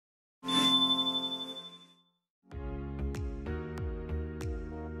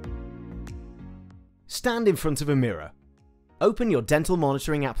Stand in front of a mirror. Open your dental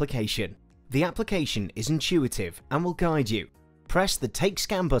monitoring application. The application is intuitive and will guide you. Press the Take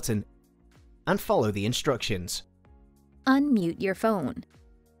Scan button and follow the instructions. Unmute your phone.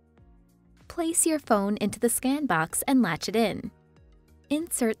 Place your phone into the ScanBox and latch it in.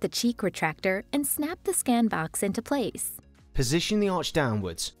 Insert the cheek retractor and snap the ScanBox into place. Position the arch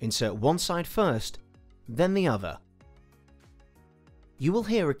downwards. Insert one side first, then the other. You will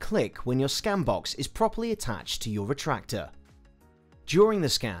hear a click when your ScanBox is properly attached to your retractor. During the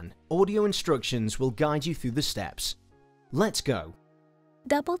scan, audio instructions will guide you through the steps. Let's go.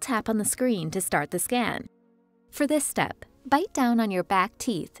 Double tap on the screen to start the scan. For this step, bite down on your back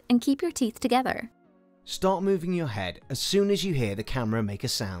teeth and keep your teeth together. Start moving your head as soon as you hear the camera make a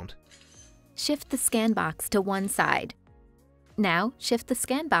sound. Shift the ScanBox to one side. Now shift the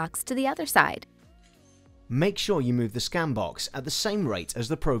ScanBox to the other side. Make sure you move the ScanBox at the same rate as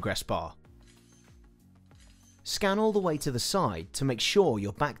the progress bar. Scan all the way to the side to make sure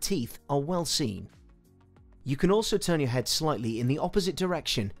your back teeth are well seen. You can also turn your head slightly in the opposite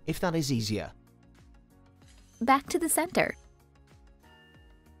direction if that is easier. Back to the center.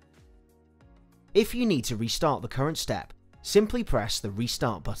 If you need to restart the current step, simply press the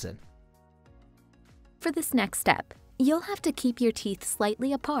Restart button. For this next step, you'll have to keep your teeth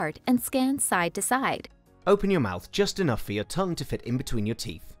slightly apart and scan side to side. Open your mouth just enough for your tongue to fit in between your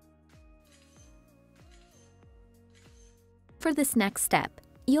teeth. For this next step,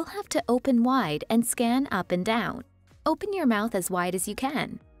 you'll have to open wide and scan up and down. Open your mouth as wide as you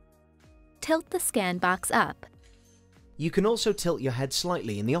can. Tilt the ScanBox up. You can also tilt your head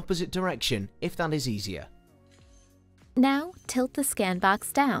slightly in the opposite direction if that is easier. Now tilt the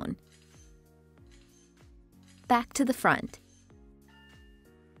ScanBox down. Back to the front.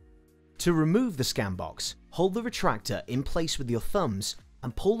 To remove the ScanBox, hold the retractor in place with your thumbs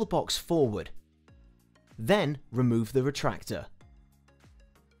and pull the box forward. Then remove the retractor.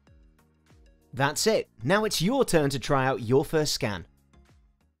 That's it. Now it's your turn to try out your first scan.